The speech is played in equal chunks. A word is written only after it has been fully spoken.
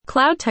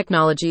Cloud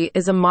technology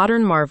is a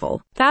modern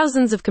marvel.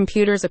 Thousands of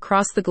computers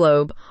across the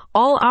globe,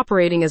 all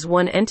operating as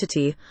one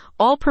entity,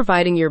 all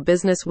providing your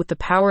business with the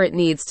power it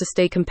needs to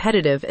stay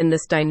competitive in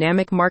this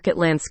dynamic market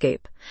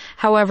landscape.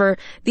 However,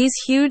 these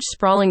huge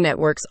sprawling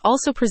networks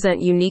also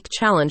present unique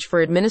challenge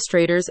for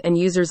administrators and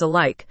users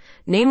alike,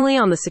 namely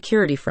on the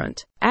security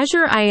front.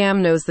 Azure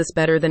IAM knows this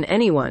better than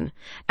anyone.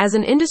 As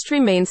an industry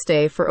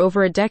mainstay for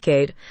over a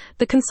decade,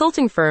 the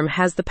consulting firm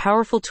has the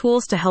powerful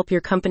tools to help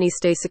your company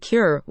stay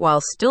secure while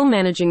still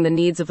managing the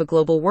needs of a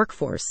global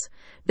workforce.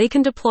 They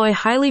can deploy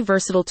highly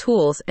versatile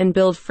tools and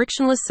build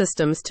frictionless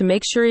systems to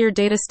make sure your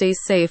data stays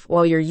safe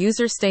while your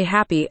users stay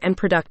happy and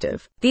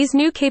productive. These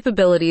new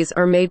capabilities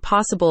are made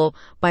possible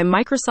by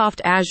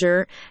Microsoft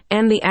Azure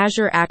and the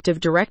Azure Active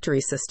Directory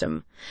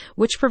system,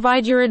 which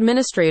provide your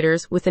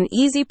administrators with an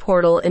easy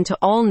portal into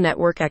all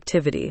network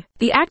activity.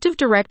 The Active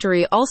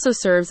Directory also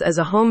serves as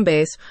a home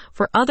base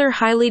for other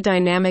highly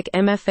dynamic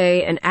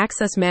MFA and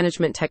access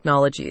management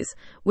technologies,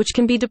 which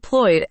can be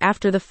deployed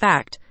after the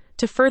fact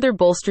to further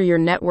bolster your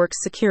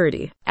network's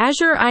security.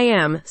 Azure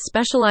IAM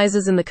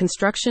specializes in the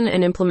construction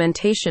and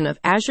implementation of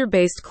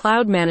Azure-based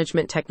cloud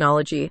management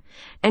technology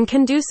and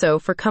can do so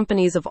for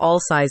companies of all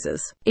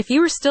sizes. If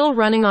you are still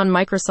running on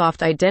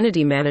Microsoft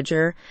Identity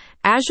Manager,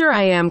 Azure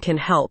IAM can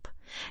help.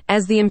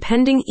 As the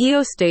impending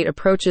EOS date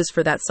approaches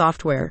for that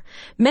software,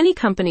 many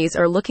companies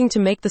are looking to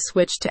make the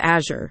switch to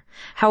Azure.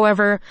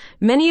 However,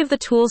 many of the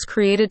tools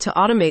created to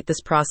automate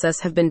this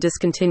process have been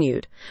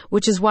discontinued,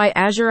 which is why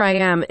Azure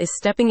IAM is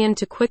stepping in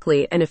to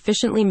quickly and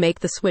efficiently make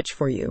the switch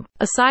for you.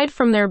 Aside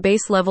from their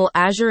base-level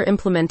Azure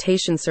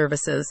implementation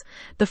services,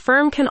 the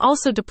firm can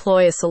also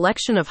deploy a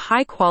selection of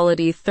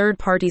high-quality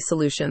third-party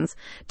solutions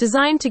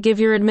designed to give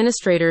your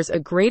administrators a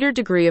greater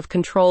degree of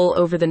control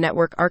over the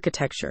network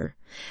architecture.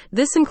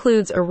 This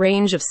includes a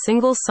range of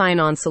single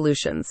sign-on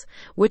solutions,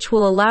 which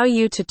will allow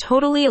you to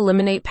totally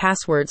eliminate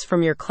passwords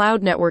from your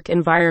cloud network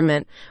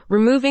environment,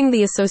 removing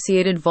the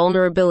associated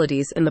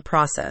vulnerabilities in the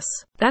process.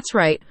 That's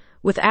right.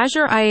 With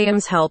Azure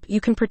IAM's help,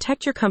 you can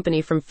protect your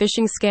company from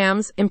phishing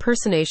scams,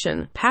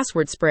 impersonation,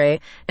 password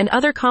spray, and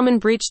other common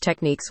breach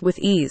techniques with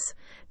ease.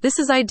 This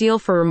is ideal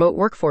for remote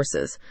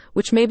workforces,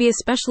 which may be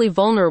especially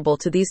vulnerable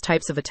to these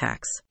types of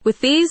attacks.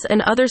 With these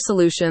and other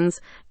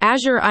solutions,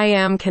 Azure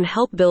IAM can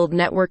help build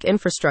network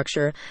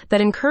infrastructure that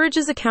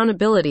encourages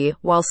accountability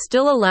while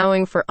still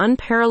allowing for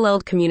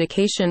unparalleled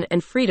communication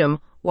and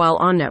freedom while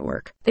on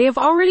network. They have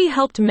already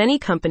helped many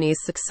companies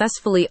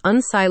successfully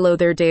unsilo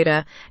their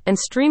data and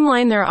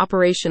streamline their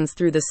operations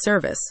through this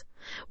service,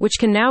 which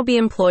can now be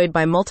employed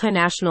by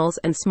multinationals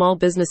and small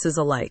businesses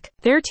alike.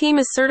 Their team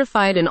is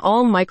certified in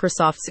all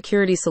Microsoft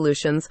security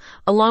solutions,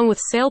 along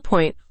with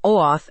SailPoint,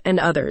 OAuth, and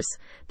others.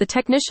 The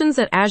technicians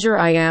at Azure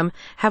IAM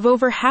have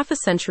over half a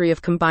century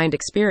of combined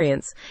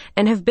experience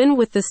and have been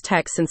with this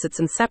tech since its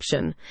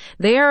inception.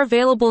 They are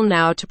available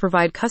now to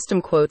provide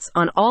custom quotes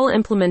on all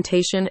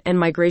implementation and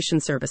migration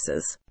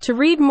services. To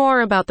read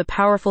more about the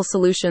powerful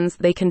solutions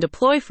they can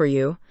deploy for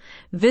you,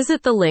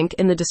 visit the link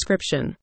in the description.